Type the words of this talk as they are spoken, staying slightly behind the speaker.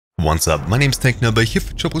What's up, my name's TechNoba here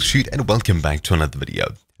for Troubleshoot and welcome back to another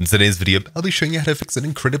video. In today's video, I'll be showing you how to fix an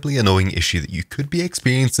incredibly annoying issue that you could be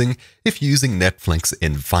experiencing if using Netflix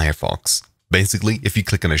in Firefox. Basically, if you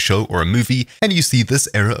click on a show or a movie and you see this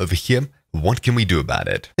error over here, what can we do about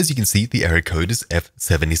it? As you can see, the error code is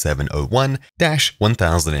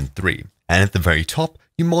F7701-1003, and at the very top,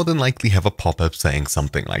 you more than likely have a pop-up saying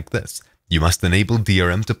something like this. You must enable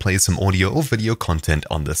DRM to play some audio or video content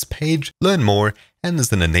on this page, learn more, and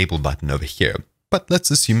there's an enable button over here. But let's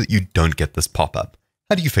assume that you don't get this pop-up.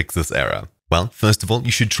 How do you fix this error? Well, first of all,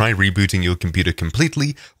 you should try rebooting your computer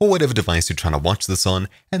completely or whatever device you're trying to watch this on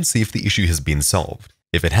and see if the issue has been solved.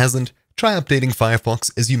 If it hasn't, try updating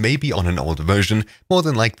Firefox as you may be on an older version, more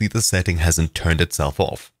than likely the setting hasn't turned itself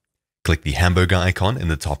off. Click the hamburger icon in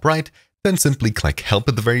the top right, then simply click Help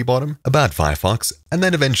at the very bottom, About Firefox, and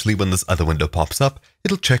then eventually when this other window pops up,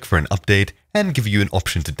 it'll check for an update and give you an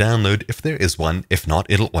option to download if there is one. If not,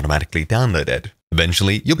 it'll automatically download it.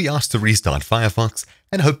 Eventually, you'll be asked to restart Firefox,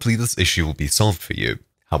 and hopefully this issue will be solved for you.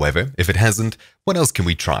 However, if it hasn't, what else can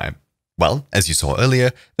we try? Well, as you saw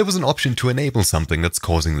earlier, there was an option to enable something that's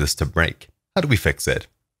causing this to break. How do we fix it?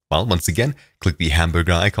 Well, once again, click the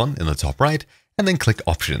hamburger icon in the top right, and then click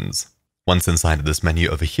Options. Once inside of this menu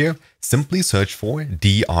over here, simply search for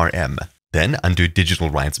DRM. Then, under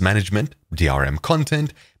Digital Rights Management, DRM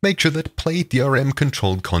Content, make sure that Play DRM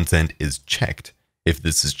Controlled Content is checked. If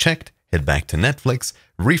this is checked, head back to Netflix,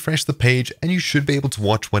 refresh the page, and you should be able to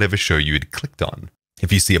watch whatever show you had clicked on.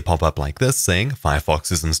 If you see a pop-up like this saying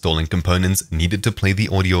Firefox is installing components needed to play the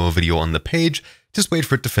audio or video on the page, just wait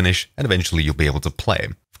for it to finish and eventually you'll be able to play.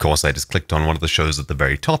 Of course, I just clicked on one of the shows at the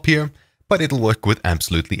very top here, but it'll work with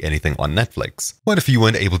absolutely anything on Netflix. What if you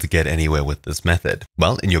weren't able to get anywhere with this method?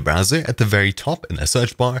 Well, in your browser, at the very top in the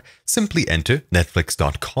search bar, simply enter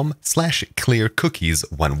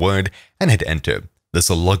netflix.com/clearcookies, one word, and hit enter. This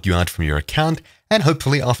will log you out from your account, and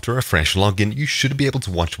hopefully after a fresh login, you should be able to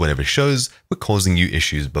watch whatever shows were causing you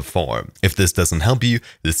issues before. If this doesn't help you,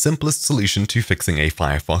 the simplest solution to fixing a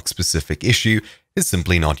Firefox-specific issue is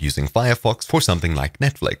simply not using Firefox for something like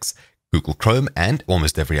Netflix. Google Chrome and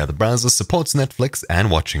almost every other browser supports Netflix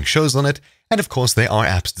and watching shows on it, and of course there are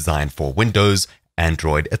apps designed for Windows,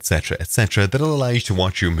 Android, etc., that'll allow you to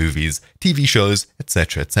watch your movies, TV shows,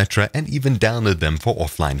 etc., and even download them for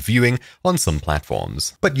offline viewing on some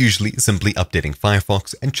platforms. But usually, simply updating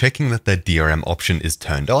Firefox and checking that the DRM option is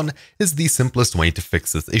turned on is the simplest way to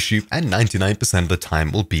fix this issue, and 99% of the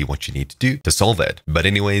time will be what you need to do to solve it. But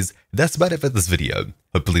anyways, that's about it for this video.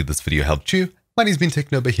 Hopefully this video helped you. My name's been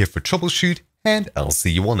TechNoba here for Troubleshoot, and I'll see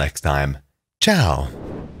you all next time. Ciao!